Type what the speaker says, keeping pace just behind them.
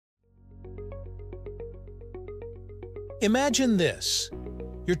Imagine this.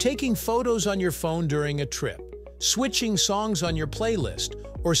 You're taking photos on your phone during a trip, switching songs on your playlist,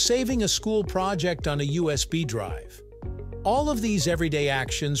 or saving a school project on a USB drive. All of these everyday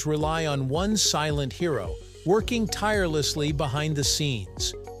actions rely on one silent hero working tirelessly behind the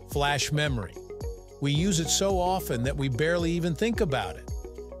scenes: flash memory. We use it so often that we barely even think about it.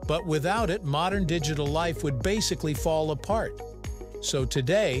 But without it, modern digital life would basically fall apart. So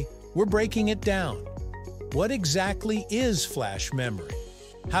today, we're breaking it down. What exactly is flash memory?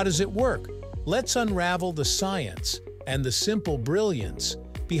 How does it work? Let's unravel the science and the simple brilliance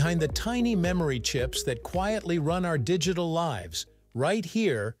behind the tiny memory chips that quietly run our digital lives, right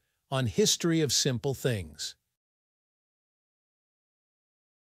here on History of Simple Things.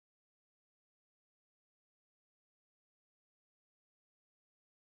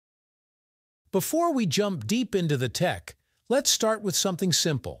 Before we jump deep into the tech, let's start with something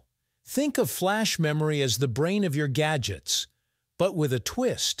simple. Think of flash memory as the brain of your gadgets, but with a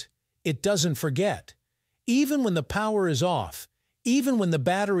twist. It doesn't forget. Even when the power is off, even when the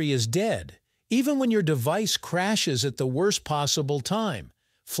battery is dead, even when your device crashes at the worst possible time,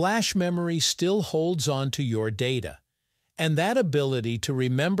 flash memory still holds on to your data. And that ability to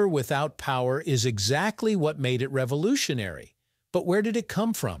remember without power is exactly what made it revolutionary. But where did it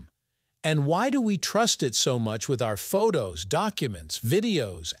come from? And why do we trust it so much with our photos, documents,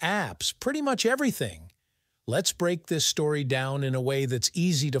 videos, apps, pretty much everything? Let's break this story down in a way that's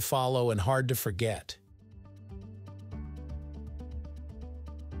easy to follow and hard to forget.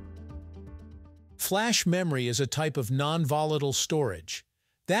 Flash memory is a type of non-volatile storage.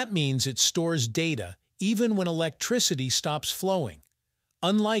 That means it stores data even when electricity stops flowing.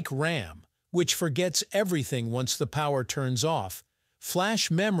 Unlike RAM, which forgets everything once the power turns off, flash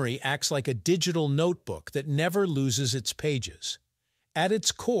memory acts like a digital notebook that never loses its pages. At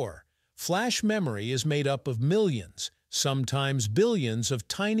its core, flash memory is made up of millions, sometimes billions, of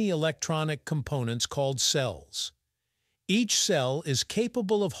tiny electronic components called cells. Each cell is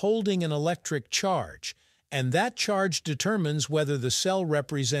capable of holding an electric charge, and that charge determines whether the cell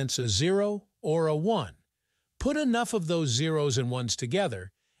represents a 0 or a 1. Put enough of those zeros and ones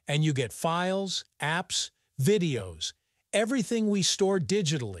together, and you get files, apps, videos, everything we store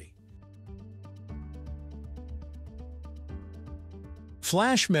digitally.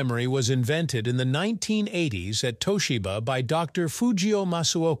 Flash memory was invented in the 1980s at Toshiba by Dr. Fujio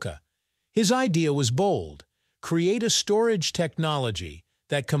Masuoka. His idea was bold: create a storage technology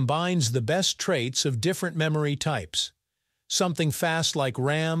that combines the best traits of different memory types. Something fast like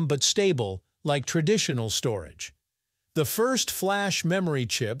RAM, but stable like traditional storage. The first flash memory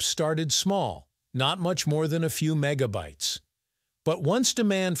chips started small, not much more than a few megabytes. But once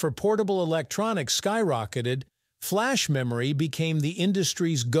demand for portable electronics skyrocketed, flash memory became the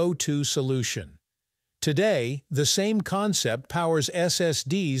industry's go-to solution. Today, the same concept powers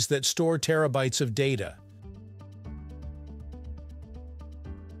SSDs that store terabytes of data.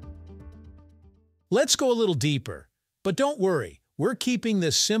 Let's go a little deeper, but don't worry, we're keeping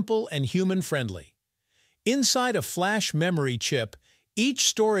this simple and human-friendly. Inside a flash memory chip, each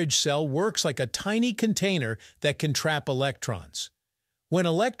storage cell works like a tiny container that can trap electrons. When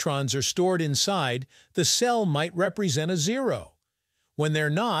electrons are stored inside, the cell might represent a 0. When they're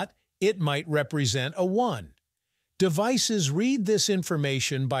not, it might represent a 1. Devices read this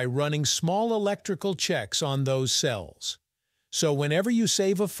information by running small electrical checks on those cells. So whenever you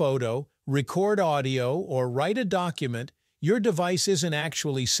save a photo, record audio, or write a document, your device isn't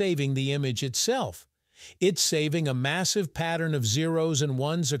actually saving the image itself. It's saving a massive pattern of zeros and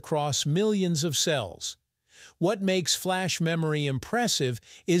ones across millions of cells. What makes flash memory impressive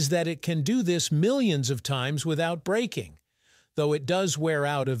is that it can do this millions of times without breaking, though it does wear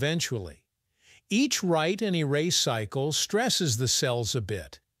out eventually. Each write and erase cycle stresses the cells a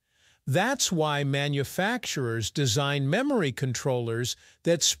bit. That's why manufacturers design memory controllers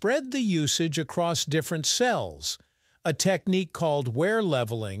that spread the usage across different cells, a technique called wear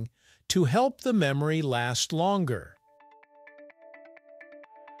leveling, to help the memory last longer.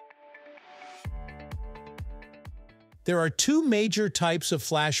 There are two major types of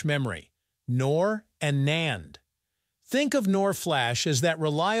flash memory: NOR and NAND. Think of NOR flash as that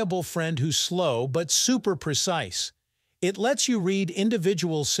reliable friend who's slow but super precise. It lets you read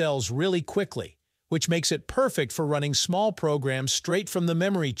individual cells really quickly, which makes it perfect for running small programs straight from the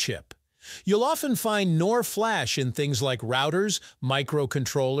memory chip. You'll often find NOR flash in things like routers,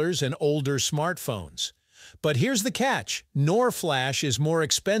 microcontrollers, and older smartphones. But here's the catch: NOR flash is more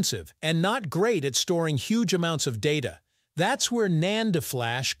expensive and not great at storing huge amounts of data. That's where NAND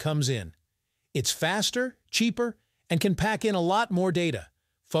flash comes in. It's faster, cheaper, and can pack in a lot more data: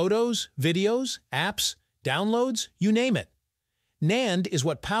 photos, videos, apps, downloads, you name it. NAND is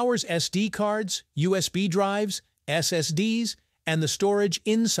what powers SD cards, USB drives, SSDs, and the storage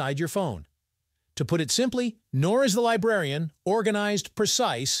inside your phone. To put it simply, NOR is the librarian, organized,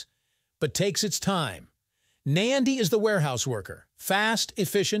 precise, but takes its time. NAND is the warehouse worker, fast,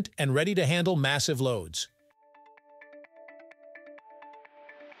 efficient, and ready to handle massive loads.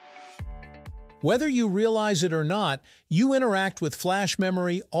 Whether you realize it or not, you interact with flash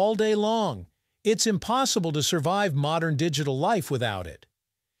memory all day long. It's impossible to survive modern digital life without it.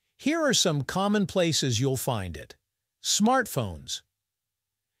 Here are some common places you'll find it. Smartphones.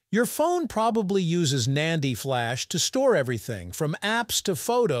 Your phone probably uses NAND flash to store everything, from apps to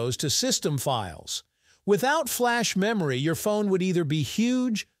photos to system files. Without flash memory, your phone would either be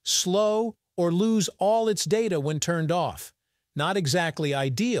huge, slow, or lose all its data when turned off. Not exactly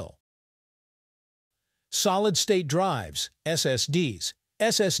ideal. Solid-state drives, SSDs.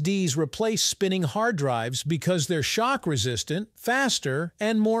 SSDs replace spinning hard drives because they're shock-resistant, faster,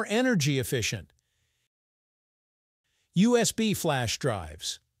 and more energy efficient. USB flash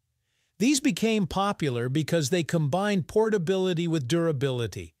drives. These became popular because they combine portability with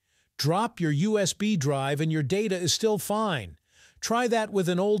durability. Drop your USB drive and your data is still fine. Try that with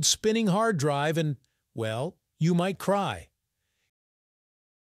an old spinning hard drive and, well, you might cry.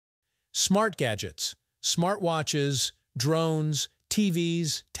 Smart gadgets. Smartwatches, drones,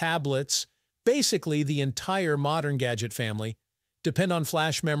 TVs, tablets, basically the entire modern gadget family, depend on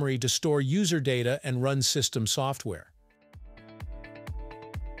flash memory to store user data and run system software.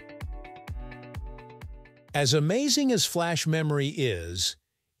 As amazing as flash memory is,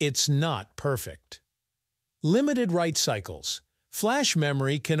 it's not perfect. Limited write cycles. Flash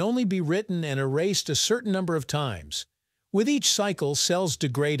memory can only be written and erased a certain number of times. With each cycle, cells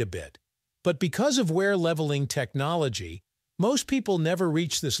degrade a bit. But because of wear leveling technology, most people never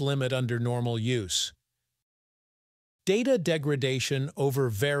reach this limit under normal use. Data degradation over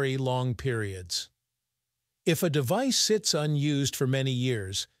very long periods. If a device sits unused for many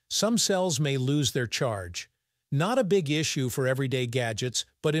years, some cells may lose their charge. Not a big issue for everyday gadgets,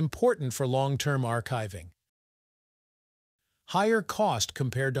 but important for long-term archiving. Higher cost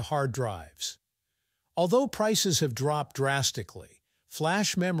compared to hard drives. Although prices have dropped drastically,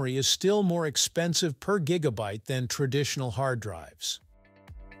 flash memory is still more expensive per gigabyte than traditional hard drives.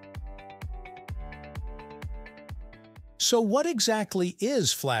 So what exactly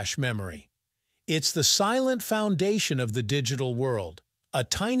is flash memory? It's the silent foundation of the digital world, a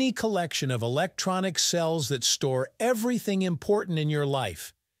tiny collection of electronic cells that store everything important in your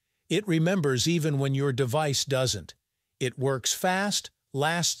life. It remembers even when your device doesn't. It works fast,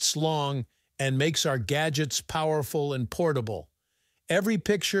 lasts long, and makes our gadgets powerful and portable. Every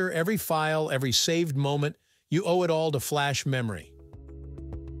picture, every file, every saved moment, you owe it all to flash memory.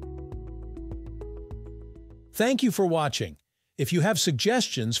 Thank you for watching. If you have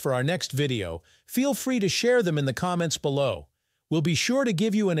suggestions for our next video, feel free to share them in the comments below. We'll be sure to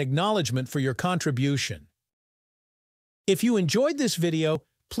give you an acknowledgement for your contribution. If you enjoyed this video,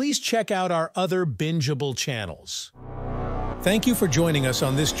 please check out our other bingeable channels. Thank you for joining us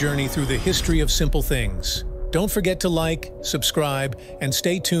on this journey through the history of simple things. Don't forget to like, subscribe, and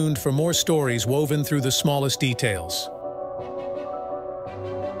stay tuned for more stories woven through the smallest details.